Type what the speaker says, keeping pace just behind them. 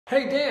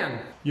Hey Dan,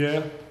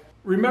 Yeah?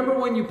 remember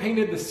when you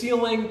painted the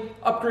ceiling,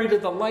 upgraded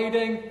the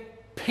lighting,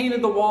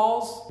 painted the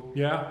walls?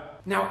 Yeah?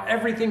 Now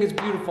everything is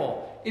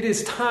beautiful. It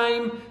is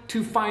time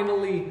to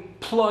finally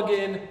plug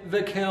in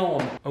the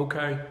kiln.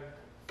 Okay.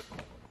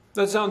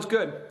 That sounds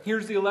good.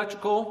 Here's the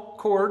electrical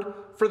cord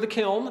for the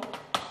kiln.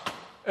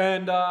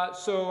 And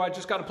so I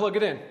just got to plug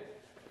it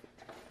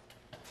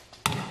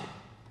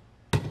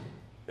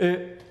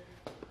in.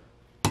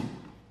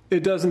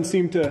 It doesn't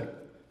seem to,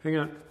 hang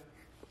on.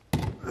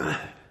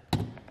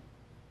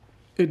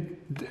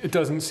 It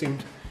doesn't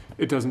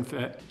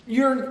fit.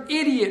 You're an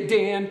idiot,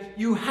 Dan.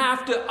 You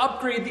have to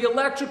upgrade the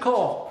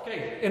electrical.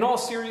 Okay, in all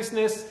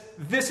seriousness,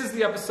 this is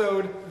the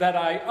episode that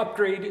I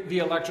upgrade the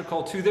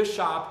electrical to this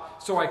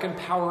shop so I can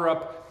power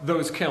up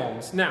those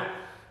kilns. Now,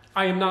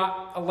 I am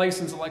not a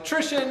licensed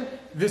electrician.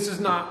 This is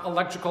not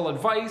electrical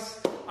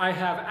advice. I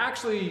have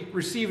actually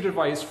received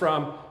advice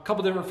from a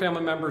couple different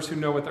family members who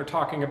know what they're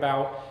talking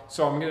about.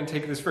 So I'm gonna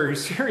take this very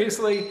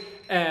seriously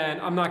and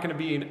I'm not gonna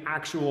be an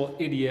actual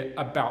idiot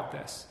about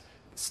this.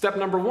 Step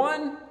number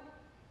one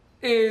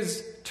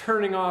is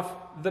turning off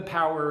the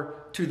power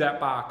to that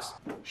box.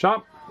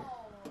 Shop.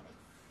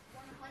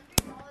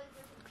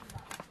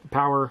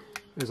 Power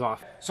is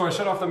off. So I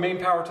shut off the main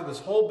power to this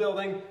whole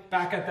building.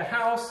 Back at the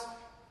house,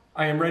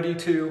 I am ready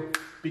to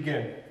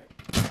begin.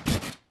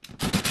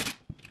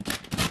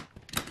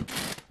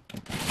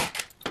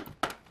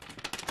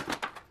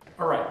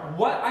 All right,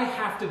 what I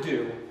have to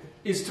do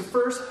is to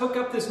first hook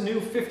up this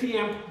new 50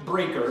 amp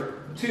breaker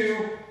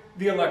to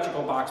the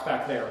electrical box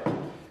back there.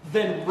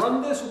 Then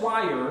run this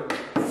wire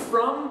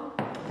from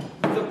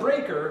the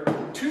breaker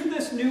to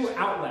this new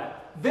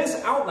outlet.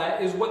 This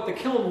outlet is what the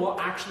kiln will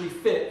actually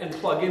fit and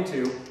plug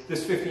into,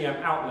 this 50 amp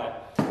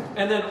outlet.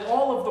 And then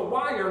all of the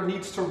wire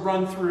needs to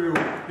run through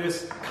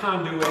this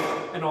conduit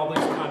and all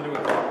these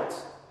conduit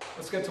parts.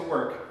 Let's get to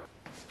work.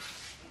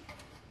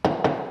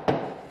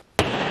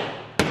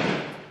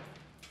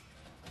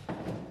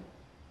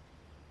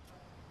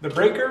 The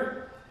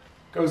breaker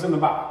goes in the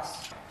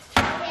box.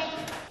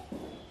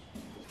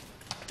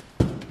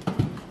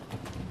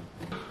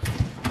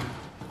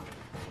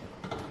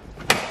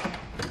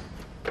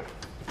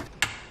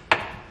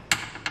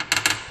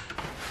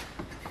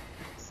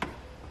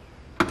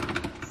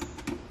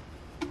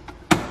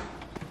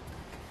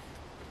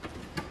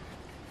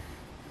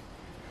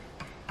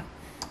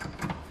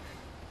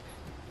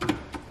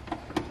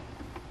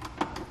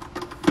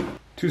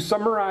 To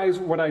summarize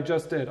what I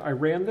just did, I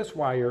ran this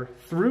wire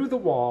through the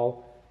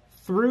wall,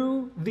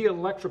 through the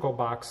electrical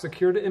box,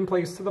 secured it in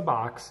place to the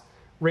box,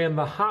 ran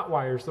the hot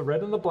wires, the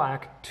red and the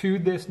black, to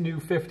this new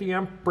 50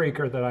 amp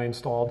breaker that I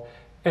installed,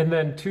 and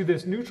then to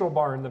this neutral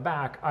bar in the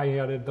back, I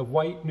added the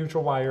white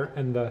neutral wire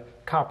and the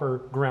copper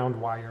ground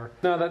wire.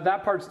 Now that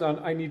that part's done,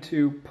 I need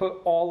to put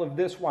all of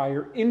this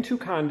wire into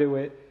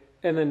conduit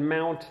and then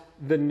mount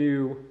the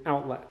new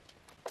outlet.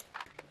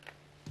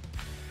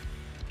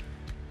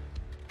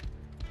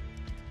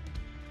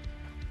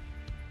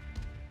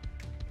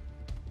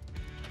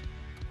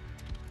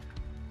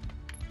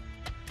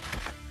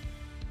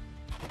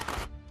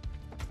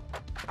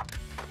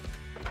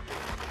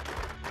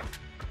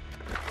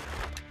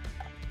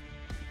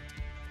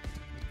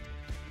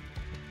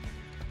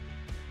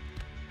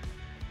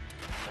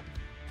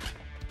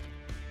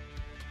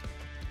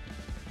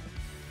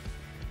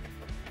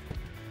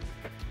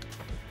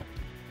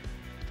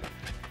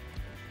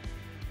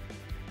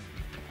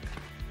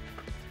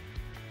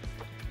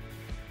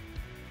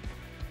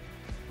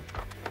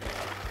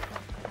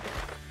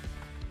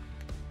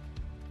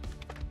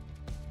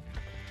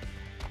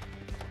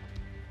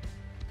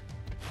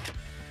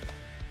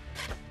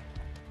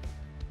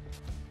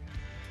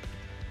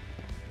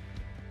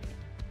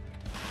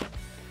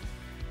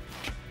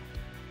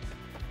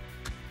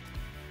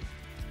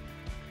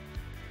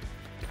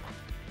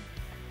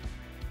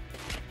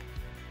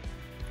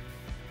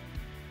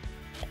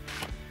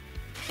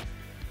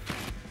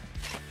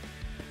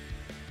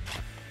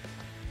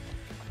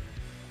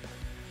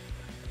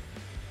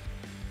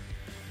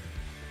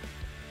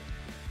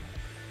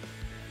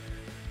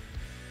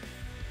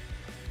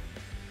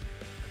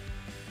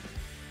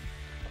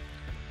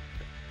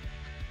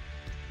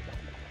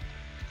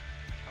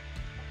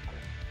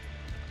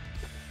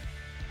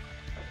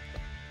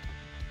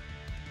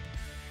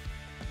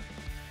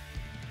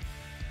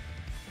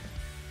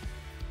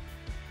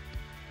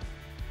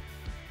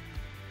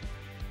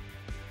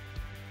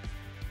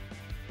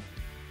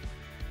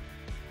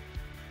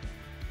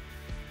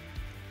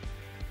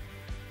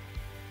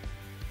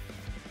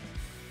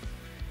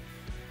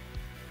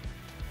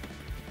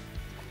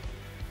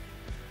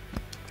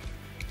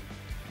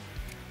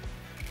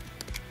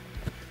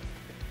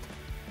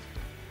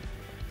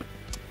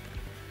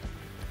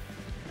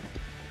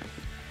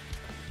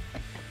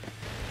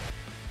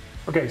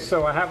 Okay,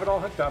 so I have it all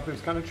hooked up. It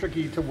was kind of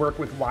tricky to work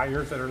with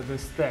wires that are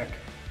this thick,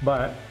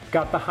 but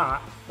got the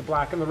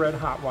black and the red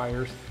hot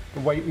wires,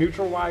 the white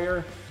neutral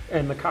wire,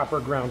 and the copper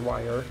ground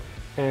wire.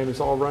 And it's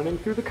all running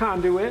through the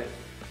conduit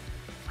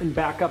and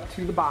back up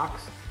to the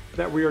box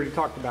that we already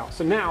talked about.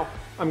 So now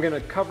I'm gonna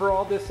cover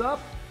all this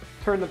up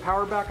turn the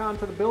power back on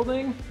to the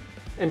building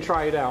and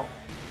try it out.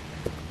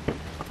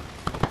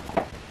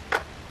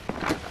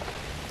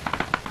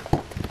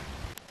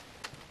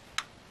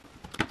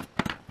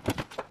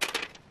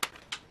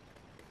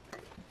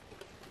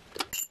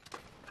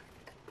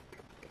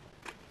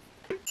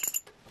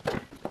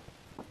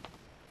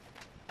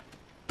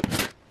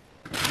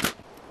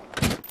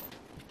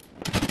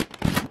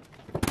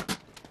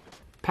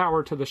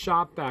 Power to the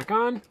shop back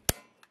on.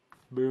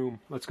 Boom.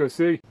 Let's go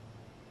see.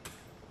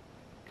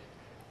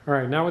 All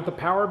right, now with the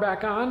power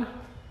back on,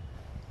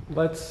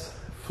 let's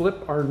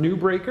flip our new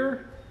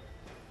breaker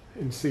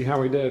and see how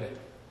we did.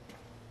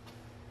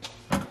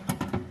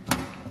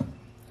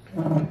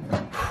 I'm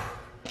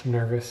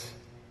nervous.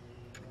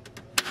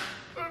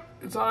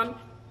 It's on.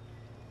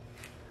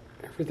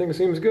 Everything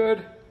seems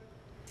good.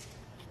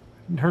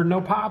 Heard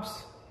no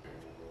pops.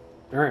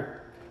 All right,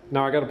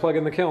 now I got to plug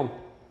in the kiln.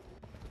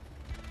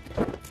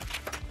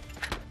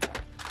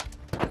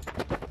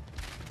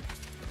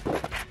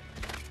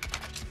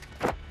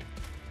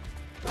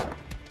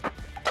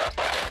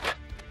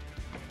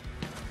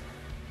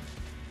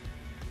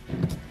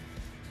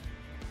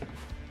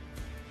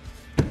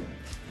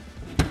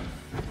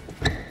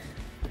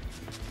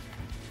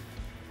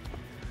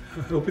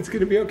 I hope it's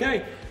gonna be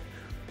okay.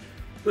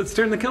 Let's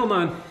turn the kiln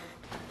on.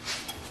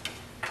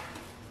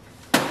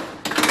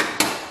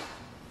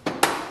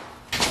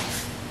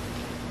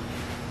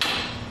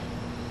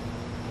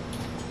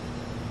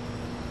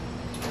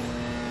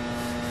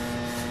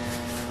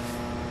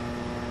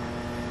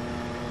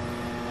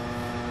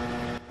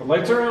 The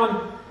lights are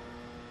on.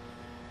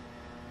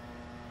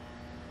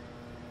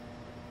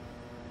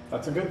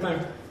 That's a good thing.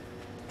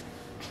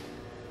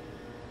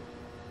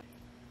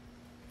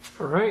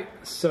 All right,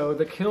 so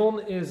the kiln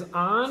is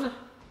on.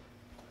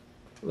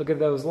 Look at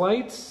those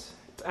lights.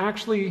 It's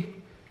actually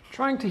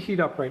trying to heat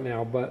up right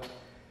now, but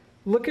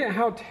look at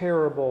how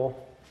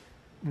terrible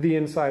the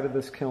inside of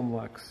this kiln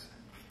looks.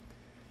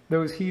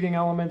 Those heating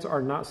elements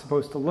are not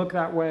supposed to look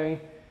that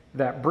way.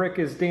 That brick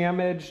is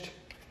damaged.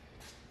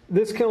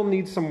 This kiln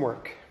needs some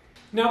work.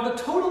 Now, the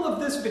total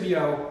of this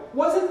video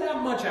wasn't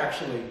that much,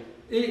 actually.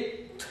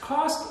 It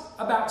cost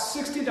about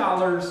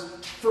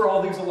 $60 for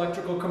all these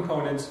electrical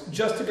components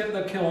just to get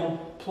the kiln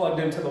plugged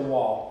into the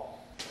wall.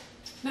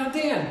 Now,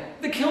 Dan,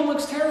 the kiln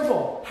looks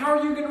terrible. How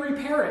are you going to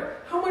repair it?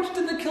 How much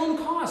did the kiln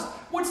cost?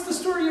 What's the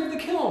story of the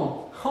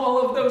kiln?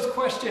 All of those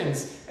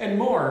questions and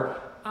more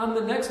on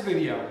the next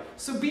video.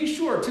 So be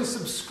sure to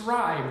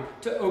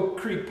subscribe to Oak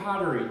Creek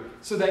Pottery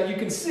so that you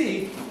can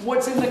see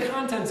what's in the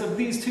contents of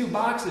these two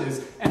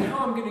boxes and how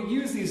I'm going to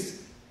use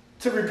these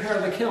to repair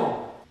the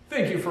kiln.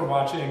 Thank you for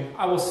watching.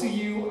 I will see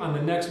you on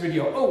the next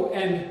video. Oh,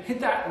 and hit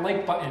that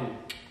like button.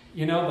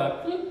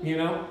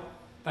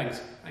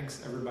 Thanks.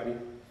 Thanks, everybody.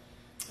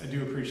 I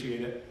do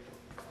appreciate it.